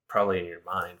probably in your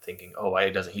mind thinking, oh, why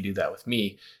doesn't he do that with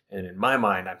me? And in my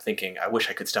mind, I'm thinking, I wish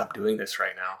I could stop doing this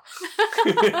right now.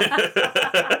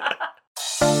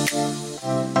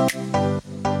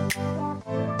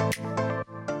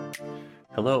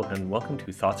 Hello, and welcome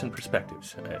to Thoughts and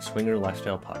Perspectives, a swinger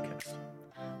lifestyle podcast.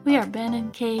 We are Ben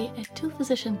and Kae, a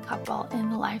two-physician couple in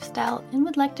the lifestyle, and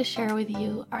would like to share with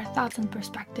you our thoughts and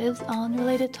perspectives on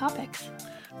related topics.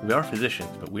 We are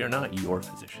physicians, but we are not your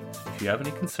physicians. If you have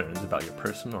any concerns about your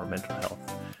personal or mental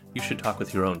health, you should talk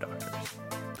with your own doctors.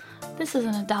 This is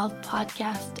an adult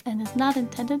podcast and is not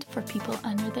intended for people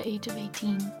under the age of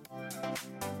 18.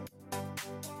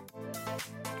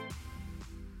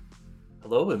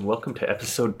 Hello, and welcome to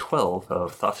episode 12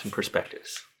 of Thoughts and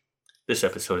Perspectives. This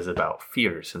episode is about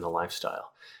fears in the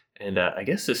lifestyle. And I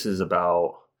guess this is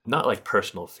about not like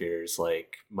personal fears,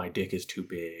 like my dick is too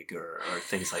big or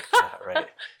things like that, right?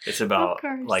 It's about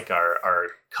like our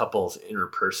couple's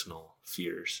interpersonal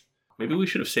fears. Maybe we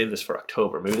should have saved this for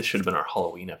October. Maybe this should have been our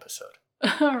Halloween episode.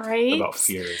 All right. About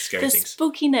fear and scary things. The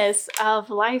spookiness of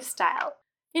lifestyle.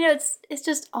 You know, it's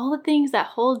just all the things that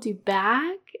hold you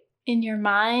back in your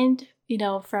mind, you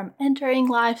know, from entering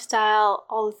lifestyle,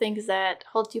 all the things that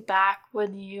hold you back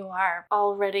when you are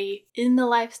already in the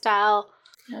lifestyle,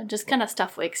 you know, just kind of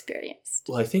stuff we experienced.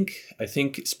 Well, I think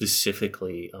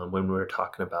specifically when we were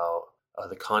talking about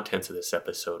the contents of this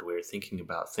episode, we were thinking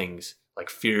about things like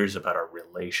fears about our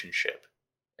relationship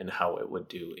and how it would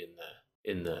do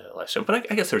in the lifestyle.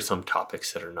 But I guess there's some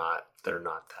topics that are not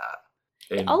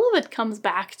that. And all of it comes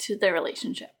back to the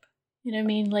relationship. You know what I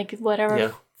mean? Like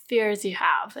whatever fears you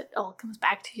have, it all comes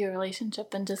back to your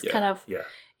relationship and just kind of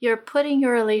you're putting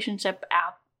your relationship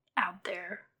out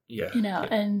there. Yeah. You know,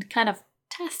 and kind of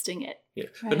testing it. Yeah.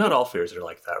 Right? But not all fears are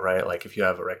like that, right? Like if you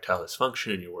have erectile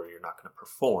dysfunction and you're worried you're not going to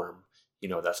perform, you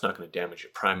know, that's not going to damage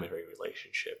your primary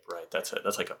relationship, right? That's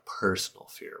like a personal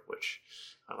fear, which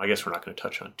I guess we're not going to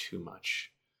touch on too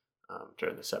much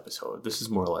during this episode. This is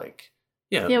more like,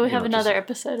 we have another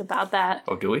episode about that.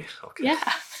 Oh, do we? Okay.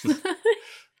 Yeah.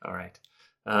 All right.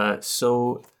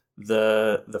 So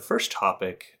the first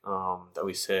topic that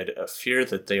we said, a fear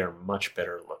that they are much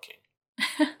better looking.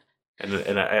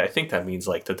 and I think that means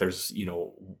like that there's, you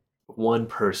know, one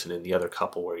person in the other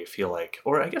couple where you feel like,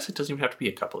 or I guess it doesn't even have to be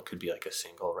a couple, it could be like a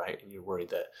single, right? And you're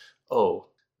worried that, oh,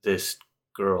 this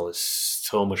girl is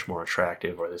so much more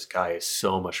attractive, or this guy is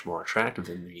so much more attractive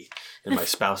than me, and my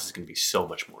spouse is going to be so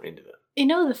much more into them. You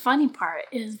know, the funny part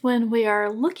is when we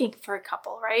are looking for a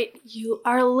couple, right? You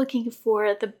are looking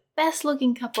for the best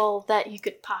looking couple that you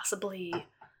could possibly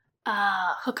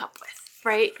hook up with,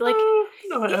 right? Like,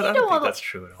 no, I don't think that's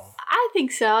true at all. I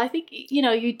think so. I think, you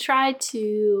know, you try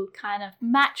to kind of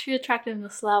match your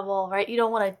attractiveness level, right? You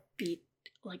don't want to be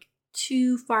like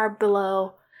too far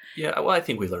below. Yeah, well, I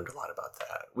think we learned a lot about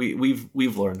that.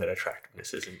 We've learned that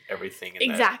attractiveness isn't everything.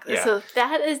 Exactly. So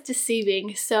that is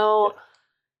deceiving. So,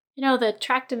 you know, the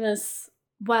attractiveness,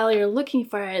 while you're looking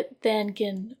for it, then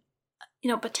can, you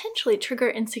know, potentially trigger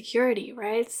insecurity,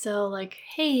 right? So like,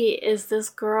 hey, is this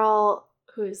girl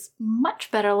who's much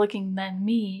better looking than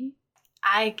me?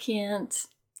 I can't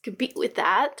compete with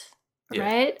that,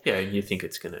 right? Yeah, and you think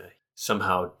it's going to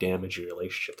somehow damage your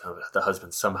relationship. The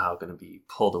husband's somehow going to be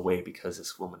pulled away because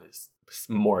this woman is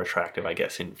more attractive, I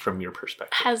guess, from your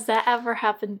perspective. Has that ever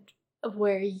happened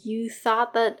where you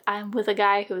thought that I'm with a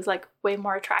guy who's like way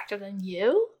more attractive than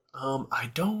you?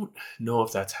 I don't know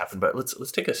if that's happened, but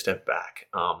let's take a step back.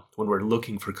 When we're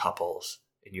looking for couples,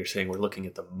 and you're saying we're looking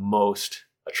at the most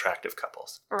attractive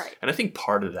couples. Right. And I think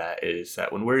part of that is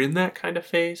that when we're in that kind of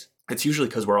phase, it's usually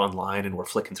because we're online and we're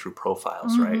flicking through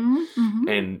profiles, right? Mm-hmm.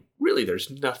 And really there's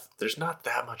not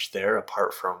that much there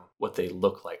apart from what they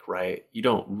look like, right? You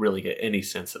don't really get any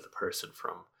sense of the person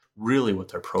from really what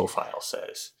their profile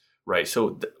says, right?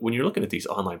 So when you're looking at these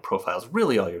online profiles,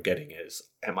 really all you're getting is,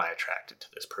 am I attracted to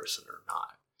this person or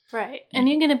not? Right. And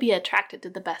you're going to be attracted to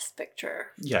the best picture.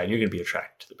 Yeah, and you're going to be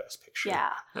attracted to the best picture.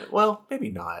 Yeah. Well, maybe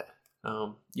not.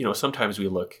 You know, sometimes we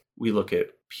look at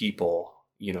people,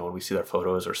 you know, and we see their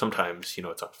photos, or sometimes, you know,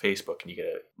 it's on Facebook and you get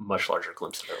a much larger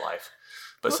glimpse of their life.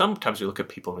 But sometimes we look at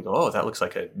people and we go, oh, that looks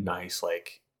like a nice,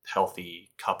 like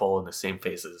healthy couple in the same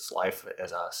phase of life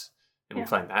as us. And we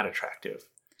find that attractive.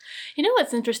 You know,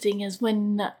 what's interesting is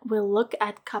when we look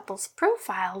at couples'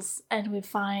 profiles and we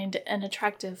find an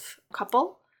attractive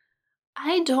couple,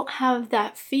 I don't have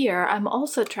that fear. I'm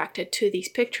also attracted to these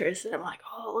pictures and I'm like,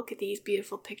 oh, look at these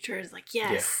beautiful pictures. Like,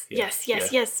 yes,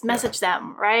 message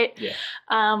them, right? Yeah.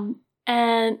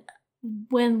 And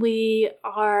when we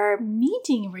are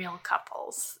meeting real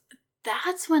couples,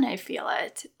 that's when I feel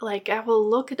it. Like, I will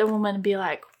look at a woman and be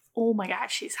like, oh my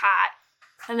gosh, she's hot.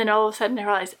 And then all of a sudden I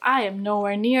realized I am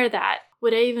nowhere near that.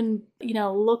 Would I even,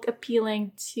 look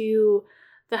appealing to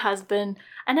the husband?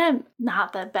 And I'm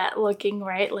not that bad looking,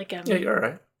 right? Like Yeah, you're all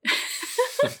right.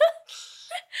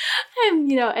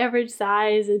 I'm, average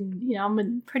size and, I'm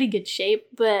in pretty good shape,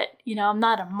 but, I'm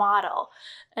not a model.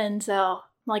 And so,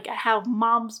 like, I have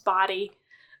mom's body,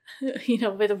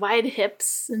 with wide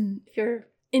hips, and if you're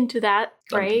into that,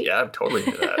 right? Yeah, I'm totally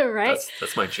into that. Right?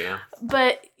 That's my jam.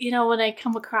 But, when I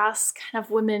come across kind of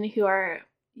women who are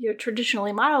your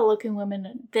traditionally model-looking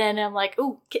women, then I'm like,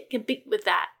 oh, get beat with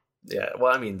that. Yeah,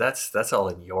 well, I mean, that's all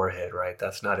in your head, right?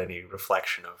 That's not any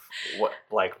reflection of what,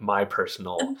 like, my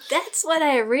personal... That's what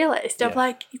I realized. I'm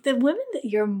like, the women that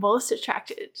you're most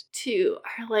attracted to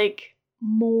are, like,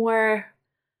 more,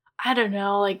 I don't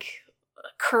know, like,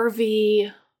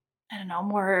 curvy, I don't know,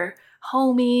 more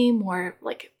homey, more,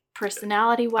 like,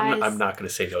 personality-wise. I'm not going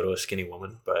to say no to a skinny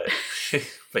woman, but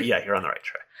but yeah, you're on the right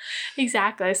track.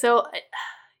 Exactly. So,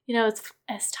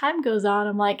 as time goes on,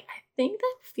 I'm like, I think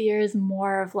that fear is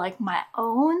more of like my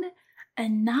own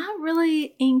and not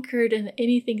really anchored in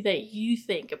anything that you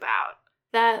think about.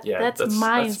 That's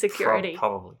my insecurity.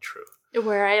 Probably true.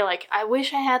 Where I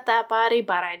wish I had that body,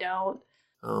 but I don't.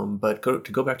 But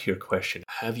to go back to your question,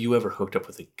 have you ever hooked up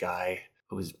with a guy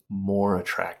who was more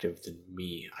attractive than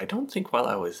me? I don't think while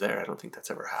I was there. I don't think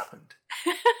that's ever happened.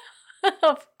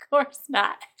 Of course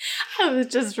not. I was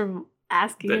just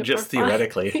asking. Just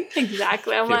theoretically.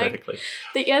 Exactly. I'm theoretically. Like,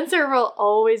 the answer will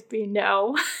always be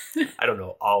no. I don't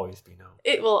know. Always be no.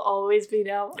 It will always be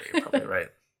no. Yeah, you're probably right.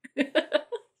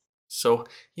 So,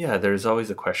 yeah, there's always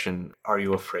a question, are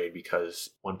you afraid because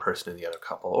one person in the other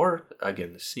couple, or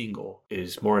again, the single,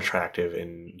 is more attractive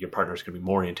and your partner's going to be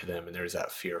more into them, and there's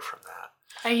that fear from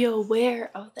that? Are you aware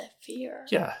of that fear?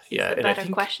 Yeah. That's a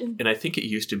better question. And I think it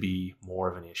used to be more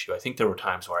of an issue. I think there were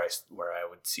times where I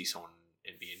would see someone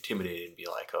and be intimidated and be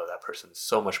like, oh, that person's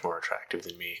so much more attractive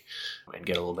than me, and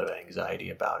get a little bit of anxiety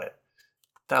about it.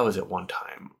 That was at one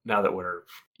time. Now that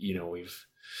we've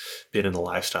been in the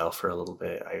lifestyle for a little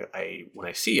bit, I when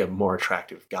I see a more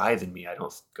attractive guy than me, I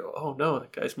don't go, oh no,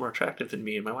 that guy's more attractive than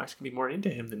me and my wife's gonna be more into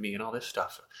him than me and all this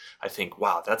stuff. I think,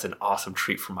 wow, that's an awesome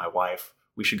treat for my wife.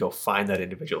 We should go find that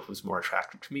individual who's more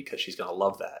attractive to me because she's gonna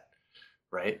love that,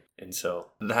 right? And so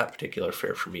that particular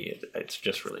fear for me, it's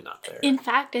just really not there. In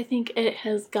fact, I think it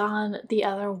has gone the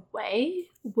other way,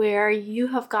 where you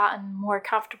have gotten more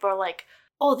comfortable, like,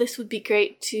 oh, this would be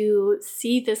great to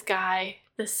see this guy,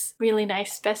 this really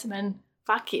nice specimen,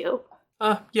 fuck you.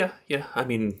 Yeah. I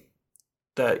mean,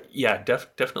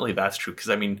 definitely that's true.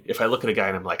 Because I mean, if I look at a guy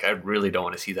and I'm like, I really don't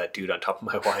want to see that dude on top of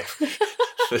my wife.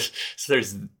 So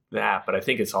there's that. But I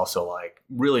think it's also like,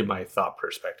 really my thought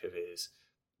perspective is,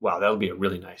 wow, that would be a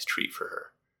really nice treat for her.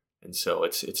 And so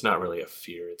it's not really a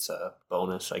fear. It's a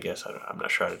bonus, I guess. I'm not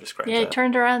sure how to describe that. Yeah, it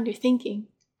turned around your thinking.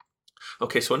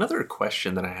 Okay, so another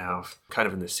question that I have kind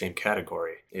of in the same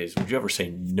category is, would you ever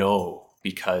say no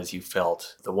because you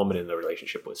felt the woman in the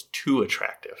relationship was too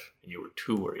attractive and you were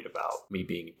too worried about me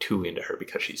being too into her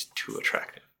because she's too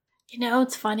attractive?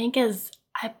 It's funny because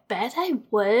I bet I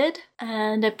would,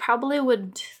 and I probably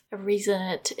would reason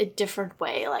it a different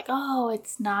way, like, oh,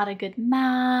 it's not a good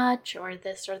match or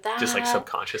this or that. Just like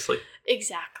subconsciously?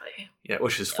 Exactly. Yeah,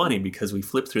 which is funny because we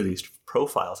flip through these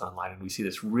profiles online and we see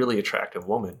this really attractive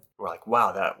woman. We're like,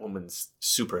 wow, that woman's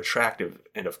super attractive.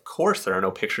 And of course there are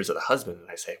no pictures of the husband. And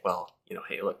I say, well,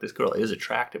 hey, look, this girl is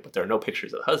attractive, but there are no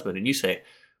pictures of the husband. And you say,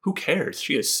 who cares?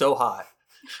 She is so hot.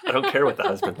 I don't care what the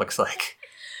husband looks like.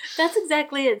 That's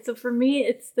exactly it. So for me,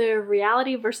 it's the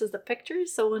reality versus the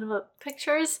pictures. So when the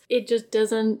pictures, it just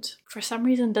doesn't, for some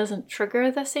reason, doesn't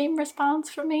trigger the same response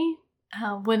for me.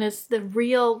 When it's the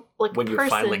real when you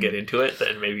finally get into it,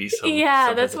 then maybe some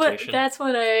that's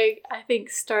when I think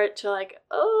start to like,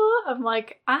 oh, I'm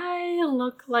like, I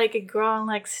look like a girl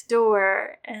next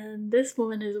door and this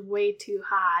woman is way too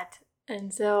hot.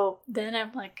 And so then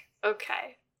I'm like,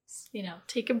 okay,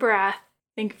 take a breath,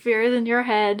 think fear in your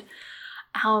head.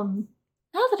 Now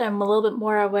that I'm a little bit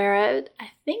more aware of it, I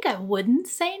think I wouldn't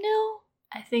say no.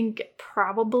 I think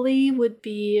probably would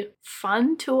be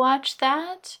fun to watch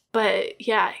that. But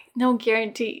yeah, no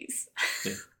guarantees.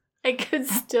 Yeah. I could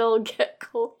still get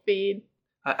cold feet.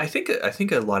 I think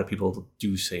a lot of people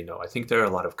do say no. I think there are a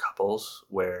lot of couples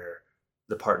where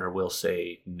the partner will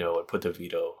say no and put the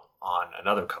veto on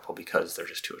another couple because they're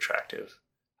just too attractive.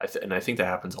 And I think that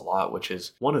happens a lot, which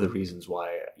is one of the reasons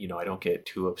why, I don't get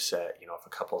too upset, if a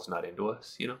couple's not into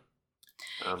us,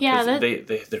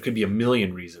 there could be a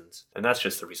million reasons. And that's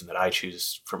just the reason that I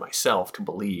choose for myself to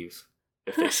believe.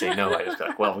 If they say no, I just go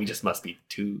like, well, we just must be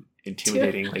too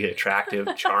intimidating, like attractive,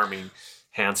 charming,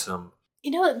 handsome.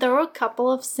 There were a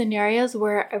couple of scenarios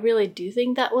where I really do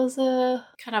think that was a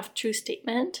kind of true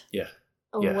statement. Yeah.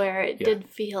 Where it did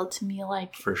feel to me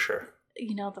like, for sure,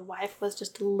 the wife was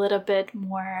just a little bit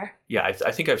more. Yeah,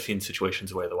 I think I've seen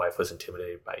situations where the wife was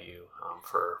intimidated by you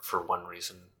for one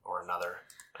reason or another.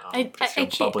 It's your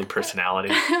bubbly personality.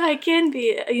 I can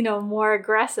be, more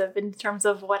aggressive in terms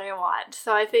of what I want.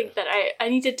 So I think that I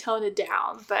need to tone it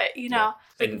down. But,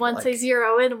 once I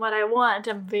zero in what I want,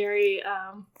 I'm very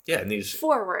and these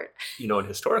forward. And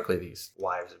historically these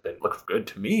wives have been look good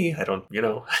to me. I don't, they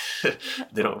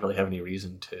don't really have any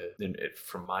reason to,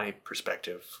 from my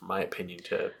perspective, from my opinion,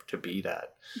 to be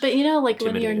that. But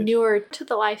when you're newer to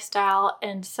the lifestyle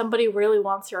and somebody really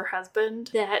wants your husband,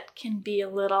 that can be a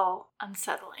little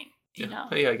unsettling. Yeah,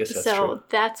 I guess that's true. So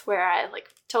that's where I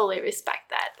totally respect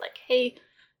that. Hey,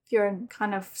 if you're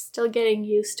kind of still getting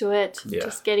used to it,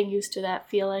 just getting used to that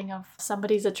feeling of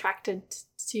somebody's attracted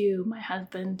to my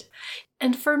husband.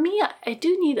 And for me, I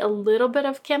do need a little bit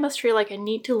of chemistry. I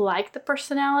need to like the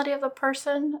personality of the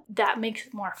person. That makes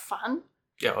it more fun.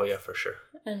 Yeah, oh yeah, for sure.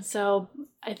 And so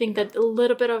I think that a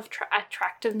little bit of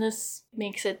attractiveness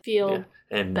makes it feel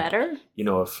better.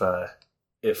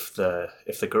 If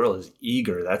the girl is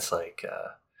eager, that's like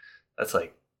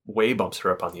way bumps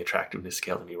her up on the attractiveness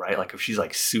scale to me, right? If she's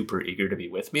super eager to be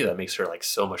with me, that makes her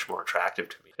so much more attractive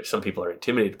to me. If some people are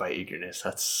intimidated by eagerness,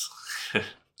 that's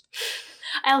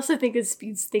I also think it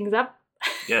speeds things up.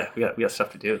 Yeah, we got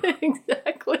stuff to do.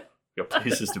 Exactly. We got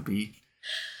places to be.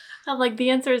 I'm the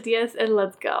answer is yes, and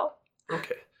let's go.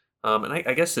 Okay. And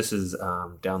I guess this is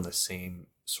down the same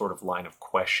sort of line of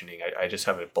questioning. I just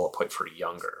have a bullet point for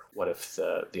younger. What if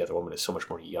the other woman is so much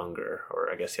more younger,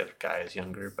 or I guess the other guy is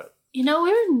younger, but...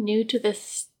 we're new to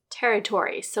this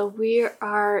territory, so we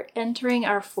are entering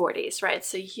our 40s, right?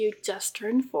 So you just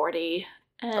turned 40.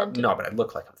 And no, but I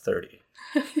look like I'm 30.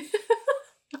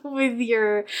 With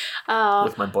your...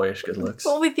 with my boyish good looks.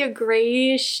 With your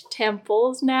grayish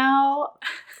temples now.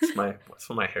 That's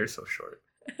why my hair's so short.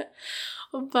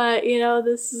 But,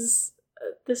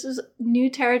 this is new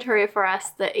territory for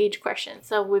us, the age question.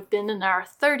 So we've been in our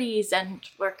 30s and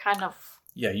we're kind of...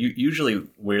 Yeah, usually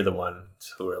we're the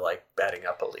ones who are batting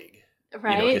up a league.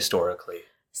 Right. Historically.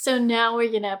 So now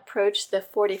we're going to approach the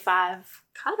 45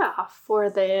 cutoff for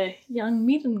the young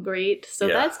meet and greet. So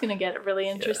that's going to get really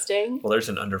interesting. Yeah. Well, there's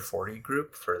an under 40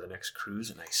 group for the next cruise,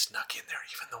 and I snuck in there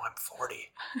even though I'm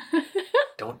 40.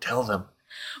 Don't tell them.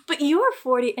 But you are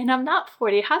 40 and I'm not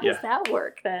 40. How does that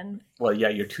work then? Well, yeah,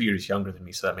 you're 2 years younger than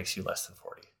me, so that makes you less than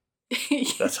 40.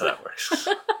 That's how that works.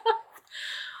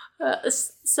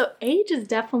 So age is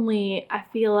definitely, I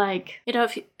feel like,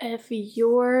 if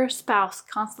your spouse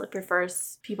constantly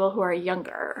prefers people who are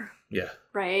younger. Yeah.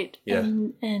 Right? Yeah.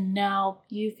 And now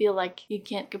you feel like you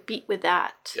can't compete with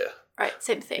that. Yeah. Right,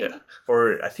 same thing. Yeah.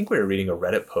 Or I think we were reading a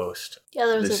Reddit post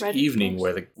this evening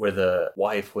where the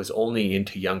wife was only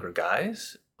into younger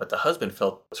guys, but the husband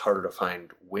felt it was harder to find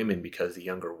women because the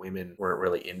younger women weren't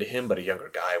really into him, but a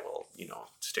younger guy will,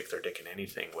 stick their dick in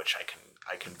anything, which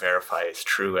I can verify is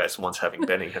true as once having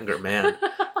been a younger man.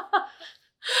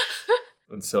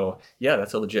 And so,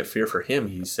 that's a legit fear for him.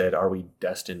 He said, are we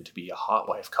destined to be a hot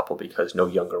wife couple because no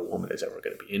younger woman is ever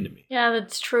going to be into me? Yeah,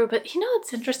 that's true. But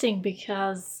it's interesting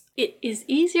because it is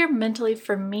easier mentally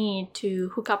for me to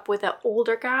hook up with an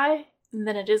older guy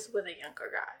than it is with a younger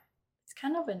guy. It's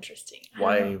kind of interesting.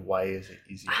 Why is it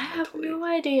easier mentally? I have no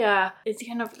idea. It's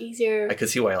kind of easier. I could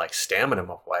see why stamina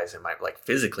wise it might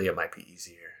physically it might be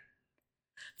easier.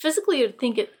 Physically, you'd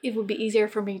think it would be easier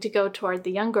for me to go toward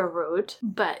the younger route.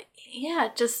 But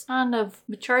just kind of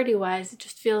maturity-wise, it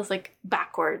just feels like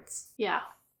backwards. Yeah.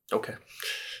 Okay.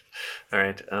 All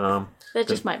right. That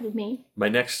just might be me. My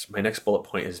next bullet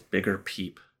point is bigger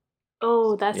peep.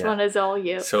 Oh, that's one is all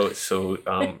you. So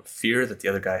fear that the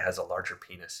other guy has a larger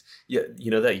penis. Yeah,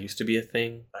 that used to be a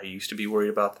thing. I used to be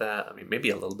worried about that. I mean, maybe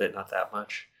a little bit, not that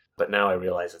much. But now I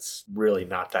realize it's really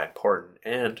not that important.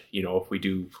 And, if we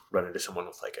do run into someone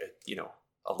with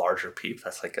a larger peep,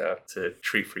 that's it's a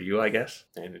treat for you, I guess.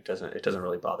 And it doesn't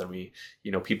really bother me.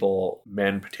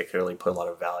 Men particularly put a lot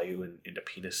of value into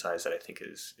penis size that I think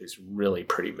is really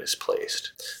pretty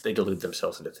misplaced. They delude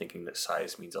themselves into thinking that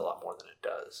size means a lot more than it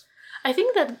does. I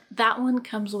think that one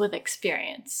comes with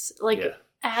experience.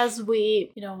 As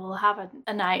we, we'll have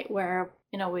a night where,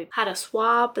 we've had a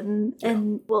swap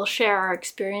and we'll share our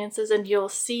experiences, and you'll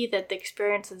see that the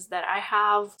experiences that I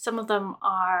have, some of them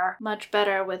are much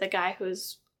better with a guy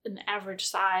who's an average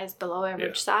size, below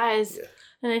average size. Yeah.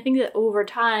 And I think that over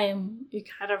time, you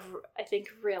kind of, I think,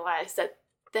 realize that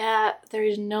there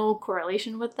is no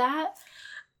correlation with that.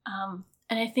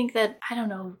 And I think that, I don't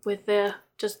know, with the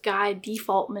just guy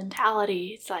default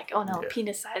mentality. It's like, oh no,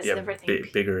 penis size is everything.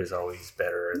 Bigger is always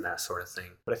better and that sort of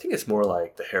thing. But I think it's more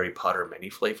like the Harry Potter many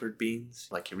flavored beans.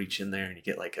 Like you reach in there and you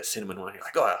get like a cinnamon one. You're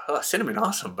like, oh cinnamon,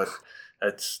 awesome. But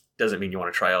that doesn't mean you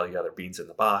want to try all the other beans in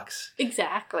the box.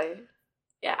 Exactly.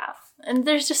 Yeah. And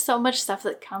there's just so much stuff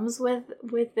that comes with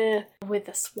the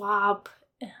swap.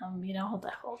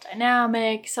 The whole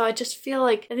dynamic. So I just feel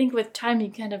like, I think with time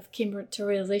you kind of came to a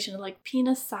realization of like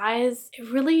penis size, it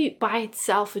really by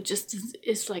itself, it just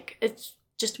is like, it's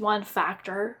just one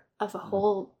factor of a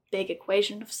whole big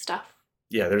equation of stuff.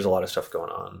 Yeah, there's a lot of stuff going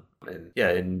on.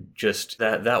 And just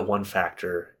that one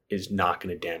factor is not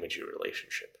going to damage your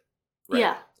relationship. Right?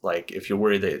 Yeah. Like if you're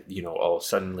worried that,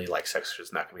 suddenly like sex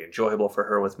is not going to be enjoyable for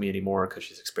her with me anymore because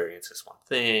she's experienced this one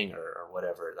thing or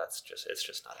whatever, it's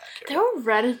just not accurate. There were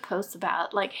Reddit posts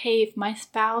about like, hey, if my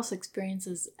spouse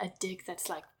experiences a dick that's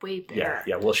like way bigger.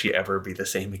 Yeah. Will she ever be the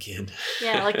same again?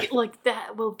 Yeah, like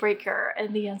that will break her.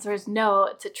 And the answer is no,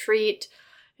 it's a treat.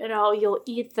 You'll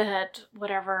eat that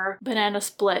whatever banana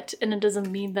split, and it doesn't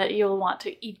mean that you'll want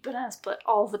to eat banana split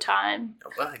all the time.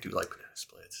 Well, I do like banana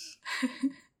splits.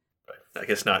 I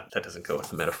guess not. That doesn't go with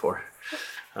the metaphor.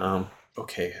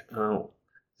 Okay.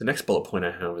 The next bullet point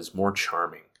I have is more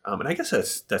charming. And I guess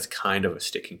that's kind of a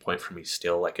sticking point for me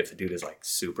still. Like if the dude is like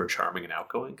super charming and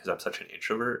outgoing, because I'm such an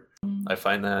introvert, I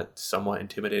find that somewhat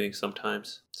intimidating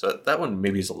sometimes. So that one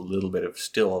maybe is still a little bit of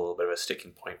a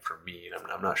sticking point for me.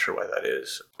 And I'm not sure why that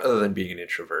is, other than being an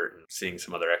introvert and seeing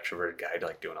some other extroverted guy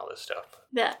like doing all this stuff.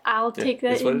 I'll take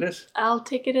that. That's what it is. I'll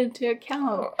take it into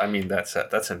account. Oh, I mean, that's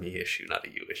a me issue, not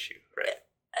a you issue, right?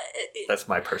 That's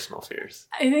my personal fears.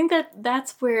 I think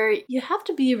that's where you have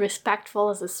to be respectful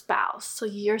as a spouse. So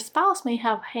your spouse may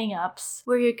have hang-ups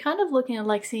where you're kind of looking at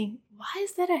like saying, why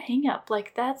is that a hang-up?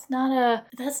 Like that's not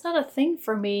a thing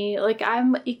for me. Like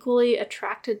I'm equally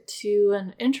attracted to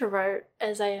an introvert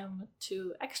as I am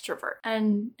to extrovert.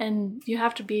 And you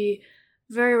have to be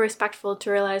very respectful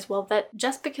to realize, well, that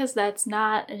just because that's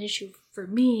not an issue for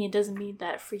me doesn't mean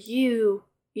that for you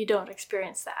don't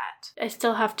experience that. I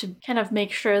still have to kind of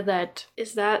make sure that,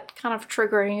 is that kind of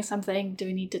triggering something? Do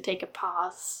we need to take a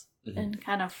pause? Mm-hmm. And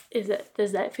kind of,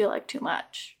 does that feel like too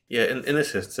much? Yeah, in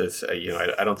this instance,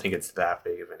 I don't think it's that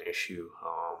big of an issue.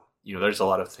 There's a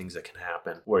lot of things that can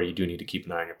happen where you do need to keep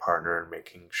an eye on your partner and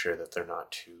making sure that they're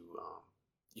not too,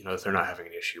 that they're not having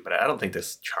an issue. But I don't think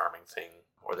this charming thing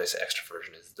or this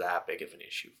extroversion is that big of an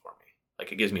issue for me.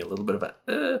 Like it gives me a little bit of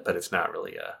but it's not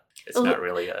really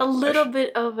a little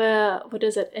bit of a, what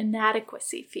is it,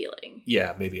 inadequacy feeling.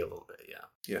 Yeah, maybe a little bit.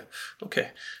 Yeah.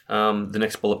 Okay. The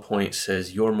next bullet point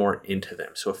says you're more into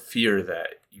them. So a fear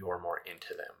that you're more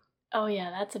into them. Oh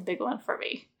yeah, that's a big one for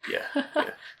me. Yeah.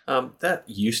 That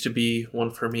used to be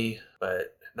one for me,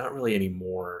 but not really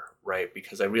anymore, right?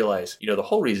 Because I realize, the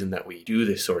whole reason that we do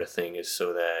this sort of thing is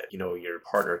so that,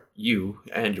 you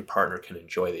and your partner can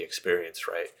enjoy the experience,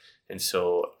 right? And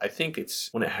so I think it's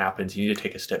when it happens, you need to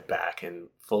take a step back and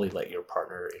fully let your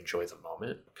partner enjoy the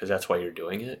moment because that's why you're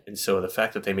doing it. And so the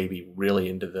fact that they may be really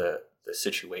into the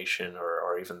situation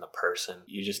or even the person,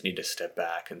 you just need to step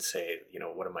back and say,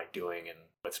 what am I doing? And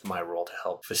what's my role to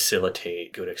help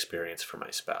facilitate good experience for my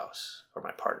spouse or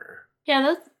my partner?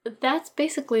 Yeah, that's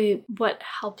basically what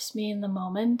helps me in the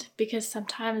moment, because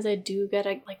sometimes I do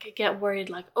I get worried,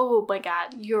 like, oh my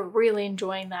God, you're really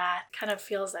enjoying that. Kind of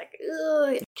feels like,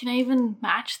 ugh, can I even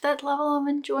match that level of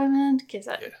enjoyment?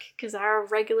 Because our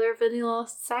regular vanilla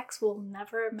sex will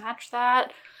never match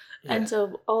that. Yeah. And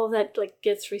so all of that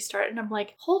gets restarted, and I'm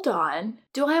like, hold on,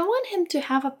 do I want him to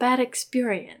have a bad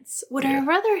experience? Would I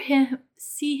rather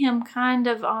see him kind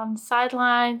of on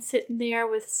sideline, sitting there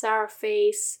with sour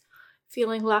face,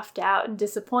 feeling left out and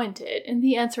disappointed? And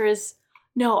the answer is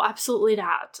no, absolutely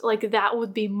not. That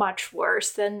would be much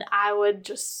worse. Than I would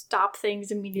just stop things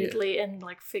immediately and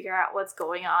figure out what's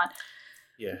going on.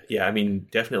 Yeah. I mean,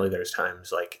 definitely there's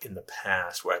times in the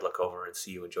past where I'd look over and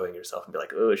see you enjoying yourself and be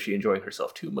like, oh, is she enjoying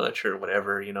herself too much or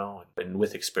whatever, And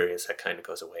with experience, that kind of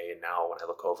goes away. And now when I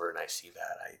look over and I see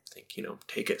that, I think,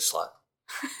 take it, slut.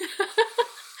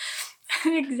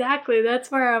 Exactly.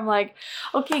 That's where I'm like,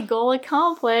 okay, goal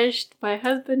accomplished. My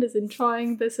husband is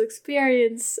enjoying this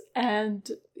experience. And,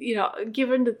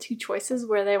 given the two choices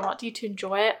where they want you to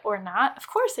enjoy it or not, of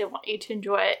course they want you to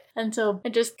enjoy it. And so I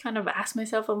just kind of ask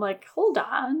myself, I'm like, hold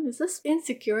on, is this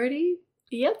insecurity?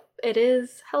 Yep, it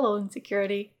is. Hello,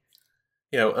 insecurity.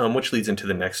 Which leads into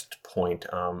the next point,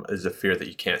 is the fear that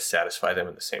you can't satisfy them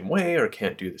in the same way or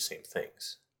can't do the same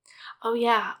things. Oh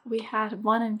yeah, we had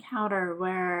one encounter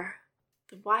where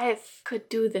the wife could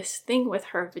do this thing with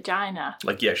her vagina.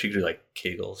 She could do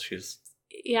Kegels.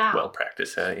 yeah. well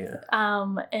practiced at,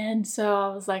 yeah. And so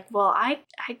I was like, well, I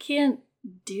can't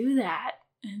do that.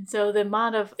 And so the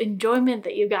amount of enjoyment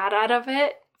that you got out of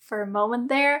it for a moment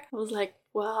there, I was like,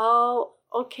 well,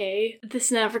 okay, this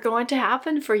is never going to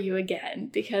happen for you again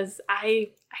because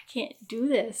I can't do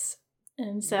this.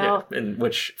 And so, yeah, and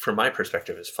which from my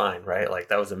perspective is fine, right? Like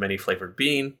that was a many flavored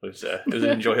bean. It was an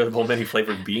enjoyable many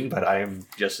flavored bean, but I am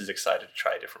just as excited to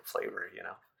try a different flavor, you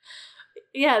know.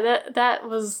 Yeah, that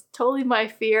was totally my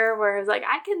fear where I was like,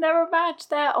 I can never match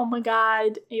that. Oh my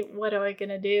God, what am I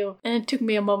gonna do? And it took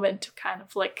me a moment to kind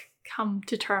of like come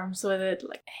to terms with it.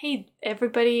 Like, hey,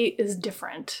 everybody is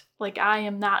different. Like, I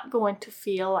am not going to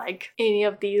feel like any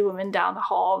of these women down the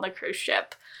hall on the cruise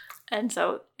ship. And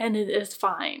it is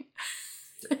fine.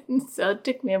 And so it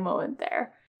took me a moment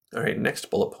there. All right, next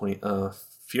bullet point,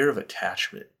 fear of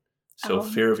attachment. So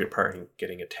fear of your partner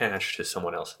getting attached to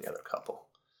someone else in the other couple.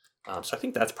 So I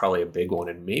think that's probably a big one,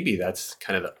 and maybe that's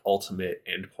kind of the ultimate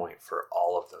endpoint for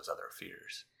all of those other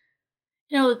fears.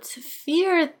 You know, it's a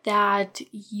fear that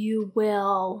you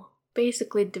will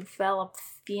basically develop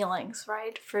feelings,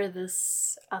 right, for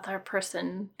this other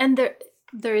person. And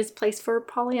there is place for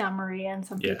polyamory, and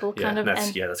some people kind of...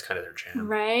 that's kind of their jam.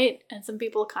 Right? And some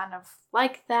people kind of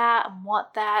like that and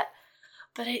want that.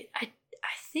 But I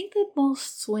think that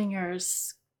most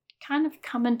swingers kind of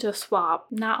come into a swap,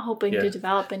 not hoping to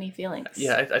develop any feelings.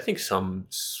 Yeah, I think some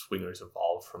swingers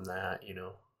evolve from that, you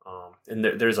know. And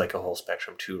there's like a whole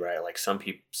spectrum too, right? Like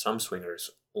some swingers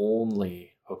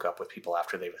only hook up with people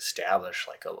after they've established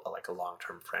like a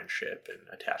long-term friendship and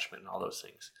attachment and all those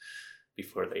things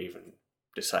before they even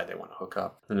decide they want to hook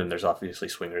up. And then there's obviously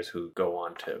swingers who go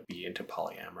on to be into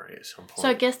polyamory at some point. So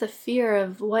I guess the fear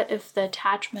of what if the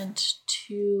attachment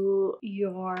to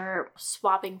your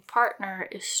swapping partner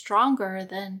is stronger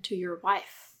than to your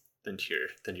wife? Than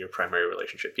your primary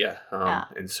relationship, yeah.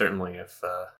 And certainly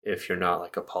if you're not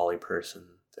like a poly person,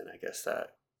 then I guess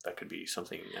that could be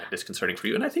something disconcerting for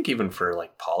you. And I think even for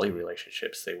like poly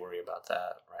relationships, they worry about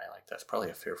that, right? Like that's probably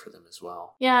a fear for them as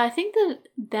well. Yeah, I think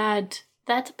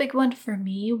that's a big one for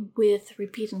me with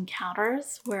repeat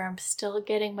encounters, where I'm still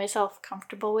getting myself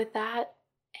comfortable with that.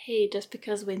 Hey, just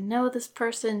because we know this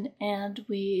person and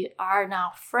we are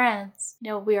now friends,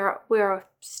 you know, we are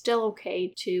still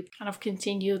okay to kind of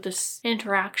continue this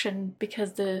interaction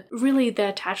because the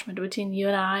attachment between you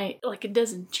and I, like, it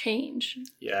doesn't change.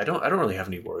 Yeah, I don't really have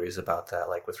any worries about that,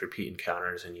 like with repeat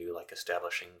encounters and you like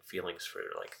establishing feelings for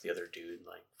like the other dude,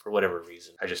 like for whatever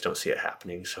reason. I just don't see it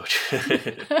happening. So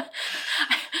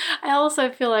I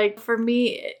also feel like for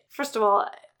me, first of all,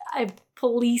 I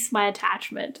police my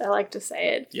attachment. I like to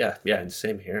say it. Yeah, and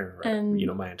same here. Right? And you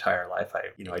know, my entire life,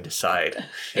 I decide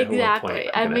exactly. At what point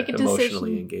I make a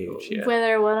emotionally decision engage,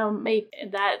 whether I want to make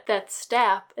that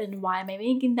step and why am I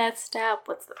making that step.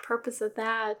 What's the purpose of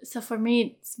that? So for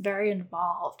me, it's very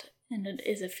involved, and it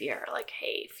is a fear. Like,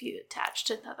 hey, if you attach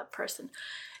to another person,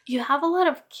 you have a lot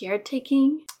of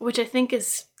caretaking, which I think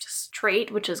is just trait,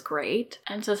 which is great.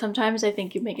 And so sometimes I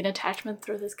think you make an attachment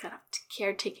through this kind of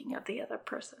caretaking of the other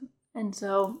person. And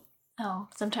so,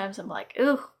 sometimes I'm like,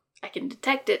 ooh, I can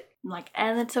detect it. I'm like,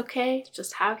 and it's okay. It's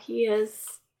just how he is.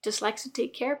 Just likes to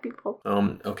take care of people.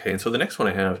 Okay, and so the next one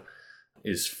I have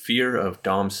is fear of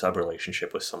dom-sub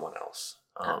relationship with someone else.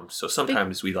 So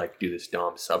sometimes we like do this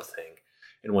dom-sub thing.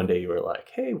 And one day you were like,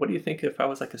 hey, what do you think if I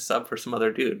was like a sub for some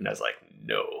other dude? And I was like,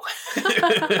 no.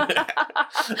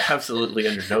 Absolutely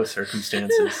under no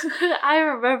circumstances. I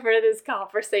remember this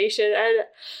conversation and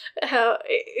how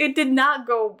it did not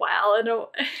go well. And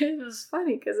it was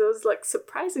funny because it was like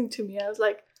surprising to me. I was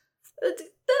like,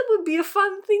 that would be a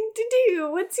fun thing to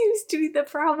do. What seems to be the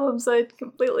problem? So I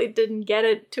completely didn't get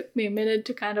it. It took me a minute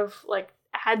to kind of like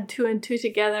add two and two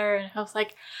together. And I was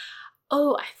like,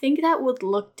 oh, I think that would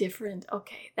look different.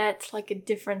 Okay, that's like a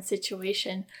different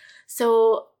situation.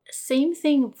 So same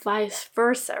thing vice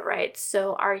versa, right?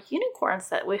 So our unicorns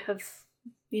that we have,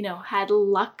 had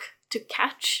luck to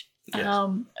catch, yes.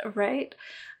 Right?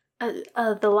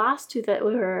 The last two that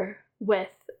we were with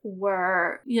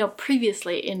were,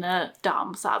 previously in a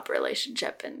dom-sub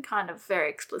relationship and kind of very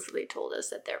explicitly told us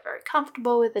that they're very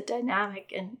comfortable with the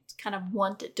dynamic and kind of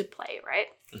wanted to play, right?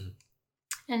 Mm-hmm.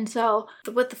 And so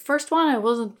with the first one, I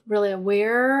wasn't really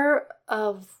aware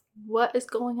of what is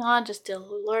going on, just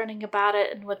still learning about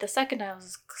it. And with the second, I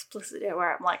was explicitly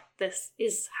aware. I'm like, this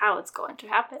is how it's going to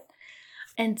happen.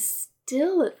 And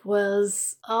still it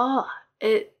was,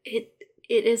 it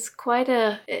is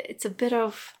it's a bit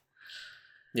of...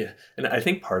 Yeah. And I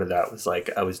think part of that was like,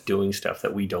 I was doing stuff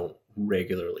that we don't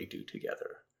regularly do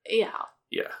together. Yeah.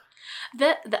 Yeah.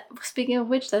 That speaking of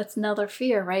which, that's another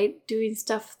fear, right? Doing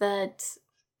stuff that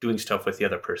doing stuff with the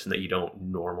other person that you don't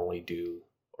normally do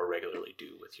or regularly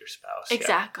do with your spouse.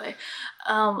 Exactly.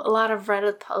 A lot of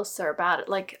Reddit posts are about it.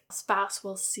 Like, a spouse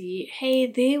will see, hey,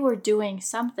 they were doing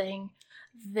something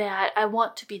that I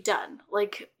want to be done.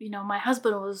 Like, my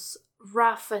husband was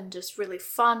rough and just really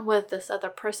fun with this other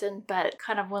person, but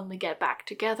kind of when we get back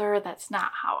together, that's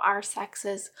not how our sex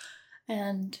is.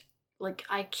 And like,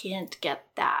 I can't get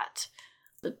that.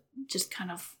 But just kind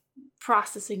of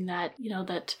processing that,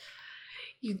 that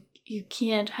you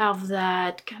can't have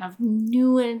that kind of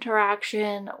new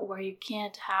interaction, or you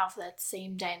can't have that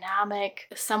same dynamic.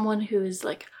 Someone who's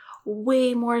like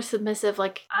way more submissive,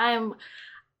 like I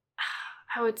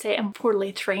would say I'm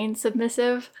poorly trained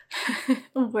submissive,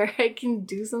 where I can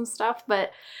do some stuff,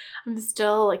 but I'm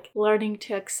still like learning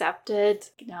to accept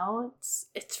it.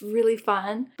 It's really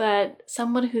fun. But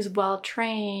someone who's well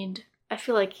trained, I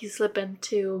feel like you slip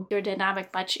into your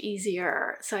dynamic much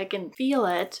easier, so I can feel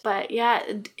it. But yeah,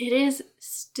 it is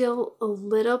still a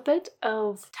little bit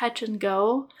of touch and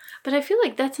go. But I feel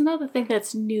like that's another thing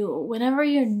that's new. Whenever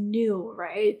you're new,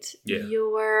 right? Yeah.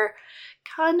 You're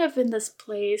kind of in this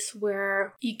place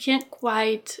where you can't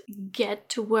quite get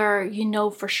to where you know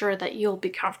for sure that you'll be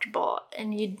comfortable,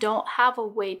 and you don't have a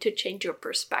way to change your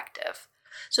perspective.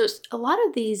 So it's a lot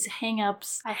of these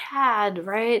hang-ups I had,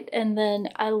 right? And then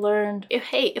I learned,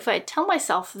 if I tell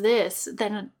myself this,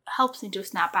 then it helps me to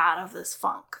snap out of this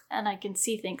funk, and I can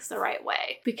see things the right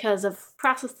way because I've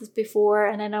processed this before,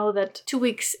 and I know that 2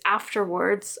 weeks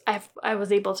afterwards, I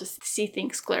was able to see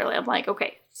things clearly. I'm like,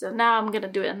 okay, so now I'm going to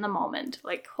do it in the moment.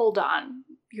 Like, hold on,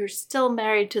 you're still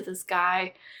married to this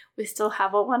guy. We still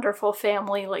have a wonderful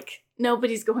family. Like,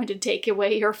 nobody's going to take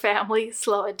away your family.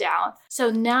 Slow it down.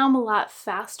 So now I'm a lot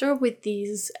faster with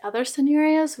these other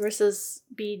scenarios versus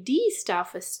BD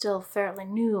stuff is still fairly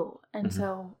new. And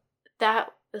so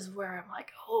that is where I'm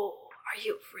like, oh, are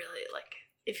you really, like,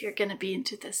 if you're going to be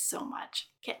into this so much,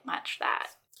 can't match that.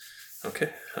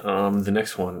 Okay. The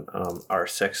next one, our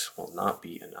sex will not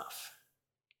be enough.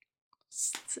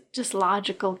 It's just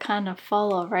logical kind of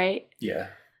follow, right? Yeah.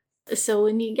 So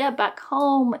when you get back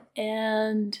home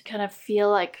and kind of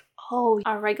feel like, oh,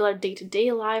 our regular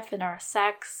day-to-day life and our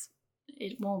sex,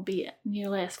 it won't be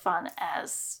nearly as fun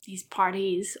as these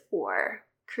parties or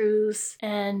cruise.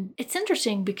 And it's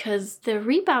interesting because the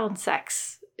rebound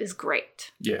sex is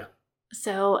great. Yeah.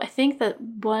 So I think that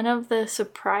one of the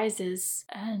surprises,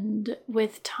 and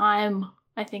with time,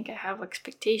 I think I have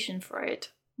expectation for it.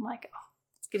 I'm like, oh,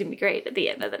 it's going to be great at the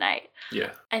end of the night.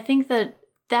 Yeah. I think that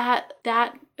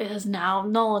is now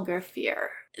no longer a fear.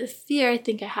 The fear I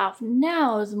think I have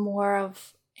now is more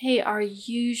of, hey, our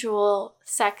usual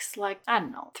sex, like, I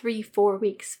don't know, 3, 4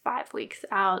 weeks, 5 weeks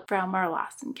out from our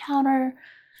last encounter,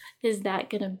 is that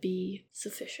going to be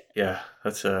sufficient? Yeah,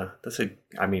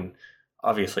 I mean,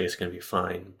 obviously it's going to be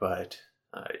fine, but,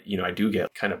 I do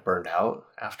get kind of burned out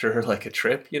after like a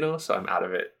trip, so I'm out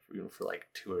of it for like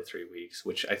 2 or 3 weeks,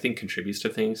 which I think contributes to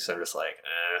things. So I'm just like,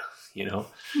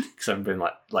 because I've been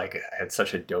like I had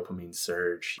such a dopamine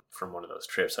surge from one of those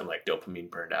trips. I'm like dopamine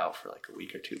burned out for like a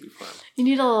week or two before you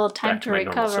need a little time back to my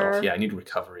normal recover. self. Yeah, I need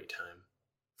recovery time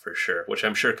for sure, which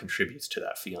I'm sure contributes to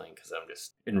that feeling because I'm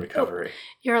just in recovery.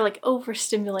 You're like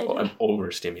overstimulated. Oh, I'm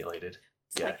overstimulated.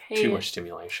 It's like, hey, too much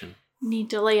stimulation.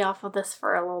 Need to lay off of this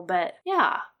for a little bit.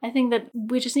 Yeah, I think that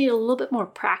we just need a little bit more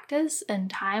practice and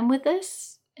time with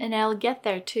this, and I'll get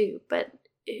there too. But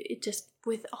it just,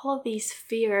 with all of these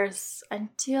fears,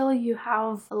 until you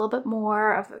have a little bit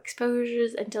more of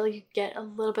exposures, until you get a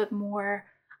little bit more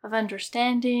of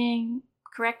understanding,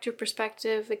 correct your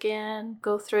perspective again,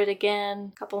 go through it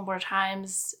again a couple more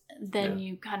times, then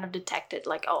you kind of detect it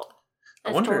like, oh,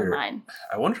 that's totally mine.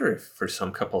 I wonder if for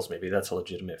some couples maybe that's a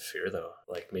legitimate fear though.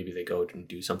 Like maybe they go and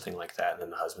do something like that, and then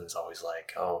the husband's always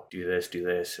like, "Oh, do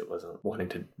this." It wasn't wanting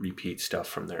to repeat stuff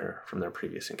from their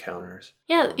previous encounters.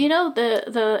 Yeah,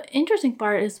 the interesting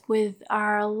part is with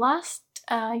our last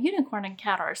unicorn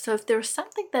encounter. So if there was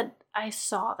something that I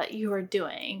saw that you were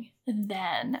doing,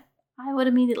 then I would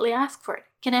immediately ask for it.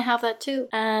 Can I have that too?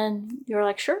 And you're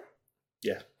like, sure.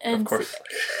 Yeah, of course.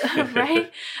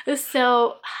 Right?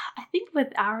 So I think with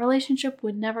our relationship,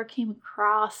 we never came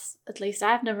across, at least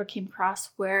I've never came across,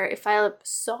 where if I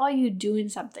saw you doing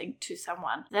something to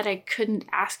someone that I couldn't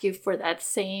ask you for that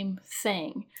same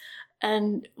thing.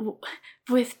 And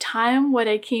with time, what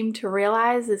I came to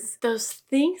realize is those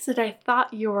things that I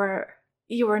thought you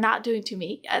were not doing to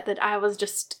me, that I was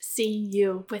just seeing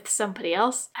you with somebody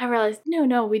else, I realized,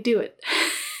 no, we do it.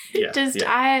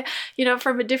 I,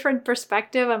 from a different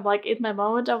perspective, I'm like, in my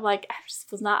moment, I'm like, I just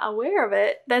was not aware of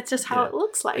it. That's just how it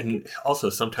looks like. And also,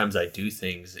 sometimes I do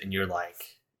things and you're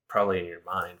like probably in your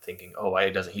mind thinking, oh, why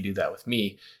doesn't he do that with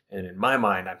me? And in my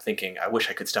mind, I'm thinking, I wish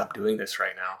I could stop doing this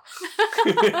right now.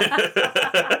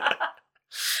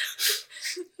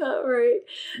 Right.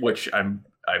 Which I'm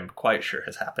quite sure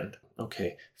has happened.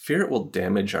 Okay. Fear it will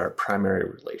damage our primary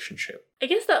relationship. I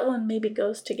guess that one maybe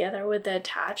goes together with the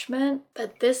attachment,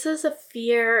 but this is a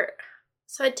fear.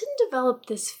 So I didn't develop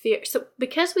this fear. So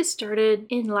because we started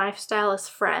in lifestyle as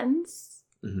friends,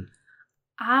 Mm-hmm.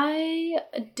 I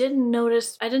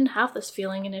didn't have this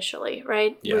feeling initially,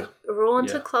 right? Yeah. We roll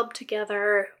into a club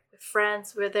together with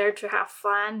friends. We're there to have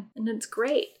fun, and it's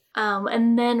great.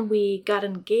 And then we got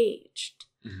engaged.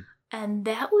 Mm-hmm. And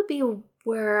that would be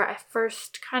where I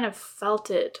first kind of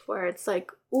felt it, where it's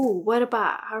like, ooh, what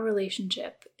about our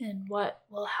relationship and what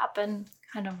will happen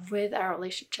kind of with our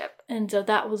relationship? And so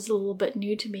that was a little bit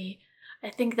new to me. I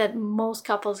think that most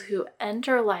couples who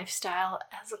enter lifestyle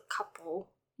as a couple,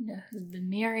 who's been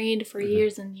married for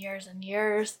years and years and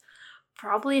years,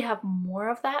 probably have more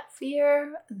of that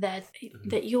fear that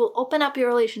you will open up your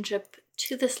relationship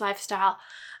to this lifestyle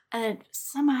and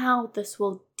somehow this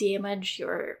will damage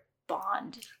your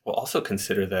bond. Well, also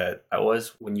consider that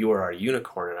when you were our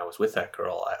unicorn and I was with that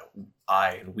girl,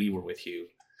 and we were with you,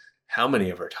 how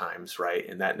many of our times, right?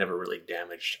 And that never really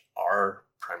damaged our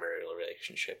primary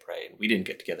relationship, right? And we didn't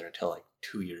get together until like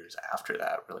 2 years after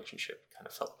that relationship kind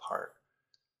of fell apart.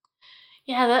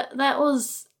 Yeah, that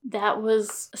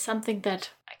was something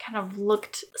that I kind of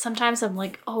looked. Sometimes I'm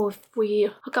like, oh, if we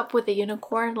hook up with a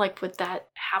unicorn, like would that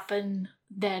happen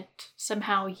that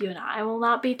somehow you and I will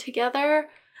not be together?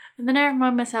 And then I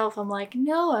remind myself, I'm like,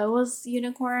 no, I was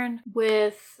unicorn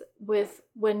with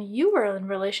when you were in a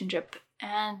relationship.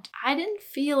 And I didn't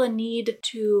feel a need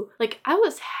to, like, I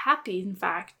was happy, in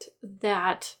fact,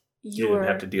 that you didn't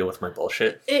have to deal with my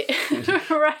bullshit.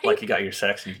 Right? Like you got your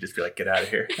sex and you could just be like, get out of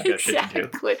here. I got shit to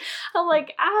do. I'm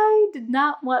like, I did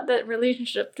not want that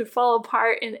relationship to fall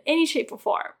apart in any shape or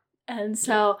form. And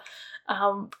so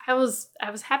I was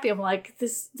happy. I'm like,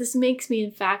 this makes me,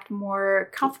 in fact, more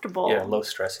comfortable. Yeah, low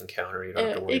stress encounter. You don't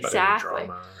have to worry about any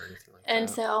drama or anything like that. And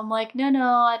so I'm like, no,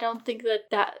 I don't think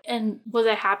that. And was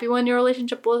I happy when your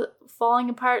relationship was falling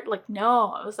apart? Like,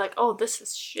 no. I was like, oh, this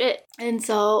is shit. And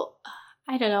so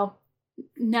I don't know.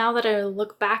 Now that I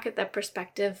look back at that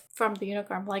perspective from the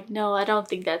unicorn, I'm like, no, I don't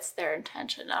think that's their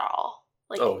intention at all.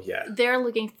 Like, oh yeah, they're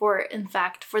looking for, in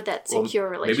fact, for that secure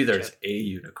relationship. Maybe there's a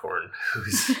unicorn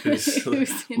who's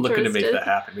looking to make that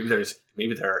happen.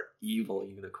 Maybe there are evil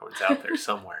unicorns out there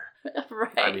somewhere.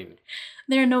 Right. I mean,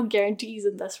 there are no guarantees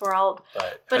in this world,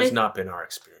 but it's not been our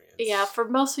experience. Yeah, for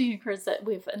most unicorns that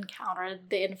we've encountered,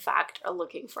 they in fact are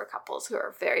looking for couples who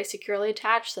are very securely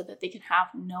attached so that they can have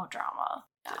no drama.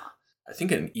 Yeah. I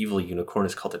think an evil unicorn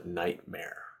is called a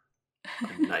nightmare.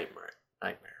 Nightmare.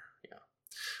 Yeah.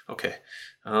 Okay.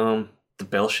 The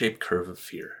bell-shaped curve of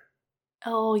fear.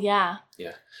 Oh yeah.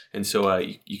 Yeah, and so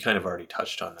you kind of already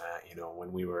touched on that.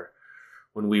 When we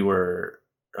were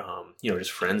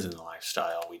just friends in the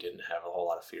lifestyle, we didn't have a whole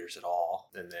lot of fears at all.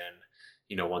 And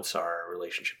then, once our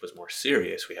relationship was more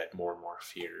serious, we had more and more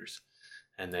fears.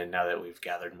 And then now that we've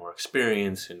gathered more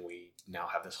experience and we now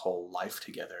have this whole life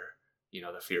together,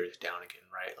 the fear is down again,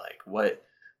 right? Like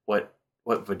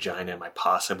what vagina am I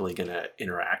possibly going to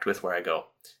interact with where I go,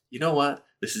 you know what?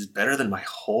 This is better than my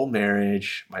whole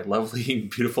marriage, my lovely,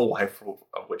 beautiful wife,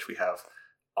 of which we have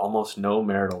almost no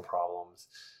marital problems,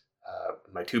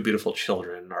 my 2 beautiful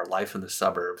children, our life in the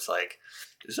suburbs. Like,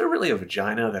 is there really a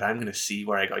vagina that I'm going to see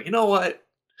where I go, you know what?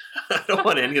 I don't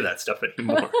want any of that stuff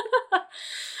anymore.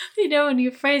 When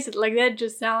you phrase it like that,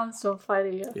 just sounds so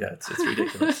funny. Yeah, it's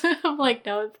ridiculous. I'm like,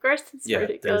 no, of course it's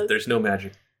ridiculous. There's no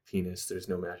magic penis. There's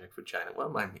no magic vagina. Well,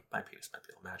 my penis might be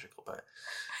a little magical, but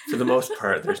for the most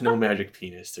part, there's no magic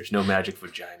penis. There's no magic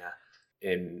vagina.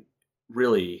 And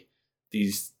really,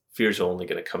 these fears are only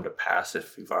going to come to pass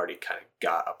if you've already kind of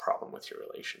got a problem with your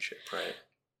relationship, right?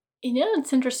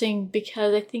 It's interesting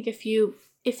because I think if you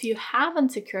have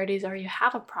insecurities or you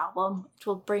have a problem, it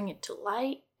will bring it to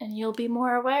light and you'll be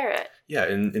more aware of it. Yeah,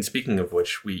 and speaking of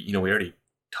which, we already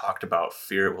talked about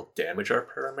fear it will damage our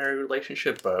primary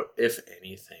relationship, but if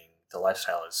anything, the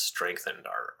lifestyle has strengthened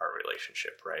our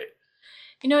relationship, right?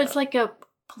 It's like a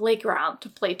playground to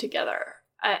play together.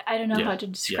 I don't know how to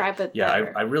describe it. Yeah,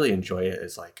 I really enjoy it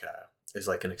as like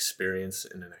an experience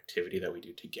and an activity that we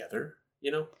do together.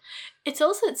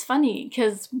 It's funny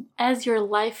because as your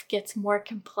life gets more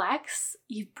complex,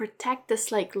 you protect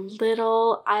this like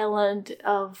little island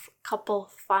of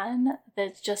couple fun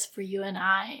that's just for you and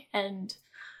I. And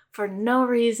for no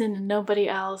reason and nobody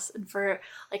else, and for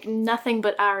like nothing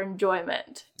but our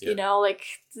enjoyment. You know, like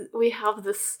we have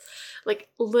this like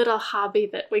little hobby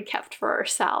that we kept for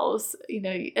ourselves, you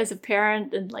know, as a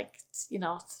parent and like, you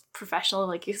know, professional,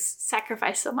 like you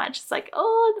sacrifice so much. It's like,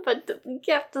 oh, but we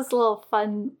kept this little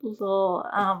fun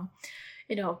little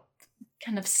you know,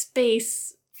 kind of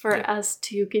space for us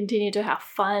to continue to have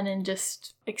fun and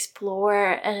just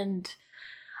explore and,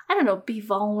 I don't know, be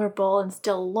vulnerable and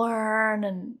still learn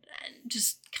and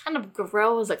just kind of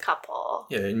grow as a couple.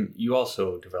 Yeah, and you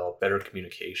also develop better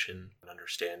communication and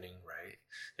understanding, right?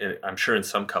 And I'm sure in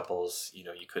some couples, you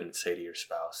know, you couldn't say to your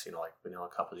spouse, you know, like vanilla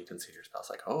couples, you couldn't say to your spouse,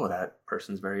 like, oh, that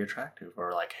person's very attractive.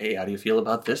 Or like, hey, how do you feel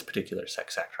about this particular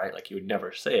sex act, right? Like you would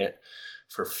never say it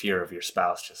for fear of your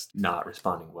spouse just not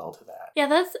responding well to that. Yeah,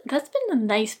 that's been the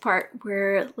nice part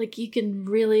where like you can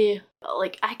really,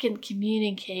 like I can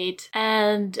communicate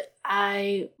and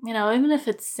I, you know, even if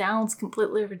it sounds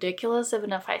completely ridiculous,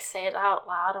 even if I say it out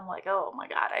loud, I'm like, oh my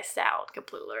God, I sound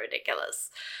completely ridiculous.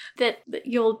 That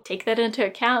you'll take that into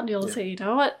account. You'll say, you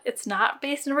know what, it's not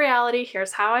based in reality.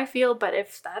 Here's how I feel. But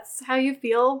if that's how you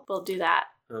feel, we'll do that.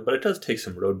 But it does take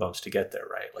some road bumps to get there,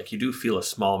 right? Like you do feel a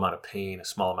small amount of pain, a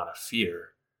small amount of fear,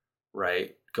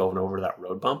 right? Going over that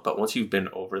road bump. But once you've been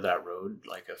over that road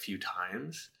like a few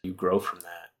times, you grow from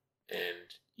that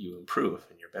and you improve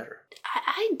and you're better.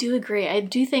 I do agree. I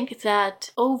do think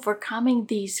that overcoming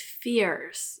these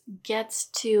fears gets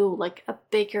to like a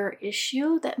bigger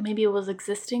issue that maybe was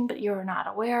existing but you're not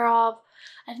aware of.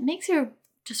 And it makes your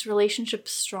just relationship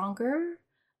stronger.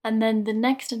 And then the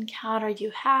next encounter you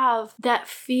have, that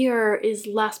fear is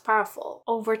less powerful.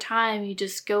 Over time, you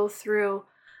just go through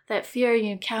that fear,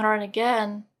 you encounter it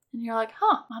again, and you're like,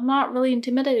 I'm not really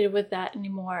intimidated with that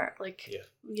anymore. Like,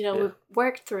 you know, we've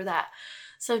worked through that.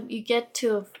 So you get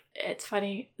to, it's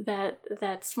funny,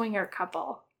 that swinger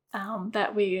couple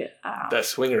that we... that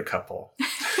swinger couple.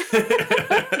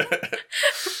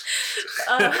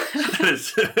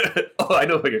 Oh, I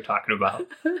know what you're talking about.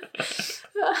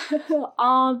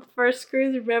 On the first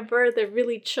cruise, remember the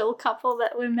really chill couple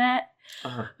that we met?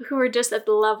 Who were just at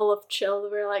the level of chill. We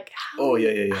were like, how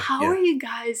are you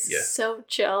guys so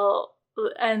chill?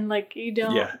 And like, you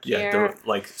don't care.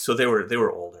 So they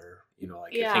were older. You know,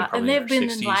 like I think and they've been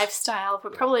 60s. in lifestyle for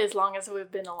probably as long as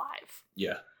we've been alive.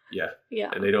 Yeah.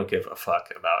 And they don't give a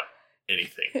fuck about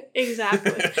anything.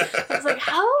 Exactly. I was like,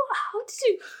 how did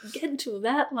you get to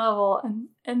that level?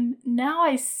 And now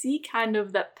I see kind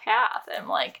of the path. I'm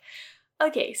like,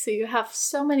 okay, so you have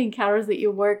so many encounters that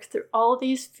you work through all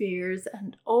these fears,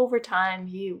 and over time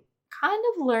you kind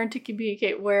of learn to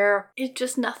communicate where it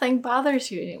just nothing bothers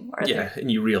you anymore. Yeah,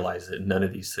 and you realize that none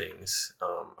of these things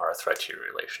are a threat to your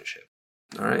relationship.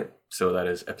 All right, so that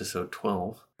is episode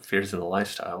 12, Fears in the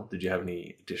Lifestyle. Did you have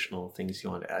any additional things you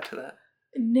want to add to that?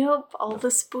 Nope, all the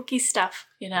spooky stuff,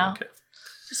 you know. Okay.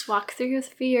 Just walk through your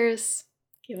fears,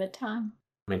 give it time.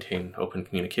 Maintain open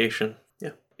communication.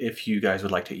 Yeah. If you guys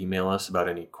would like to email us about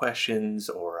any questions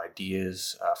or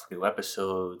ideas for new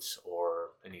episodes or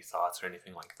any thoughts or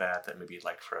anything like that maybe you'd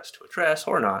like for us to address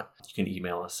or not, you can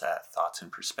email us at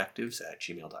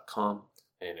thoughtsandperspectives@gmail.com.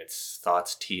 And it's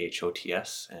thoughts,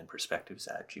 THOTS, and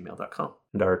perspectives@gmail.com.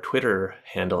 And our Twitter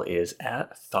handle is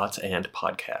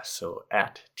 @thoughtsandpodcast. So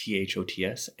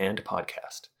 @THOTS and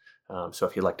podcast. So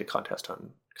if you'd like to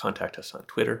contact us on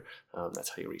Twitter, that's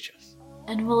how you reach us.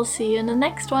 And we'll see you in the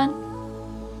next one.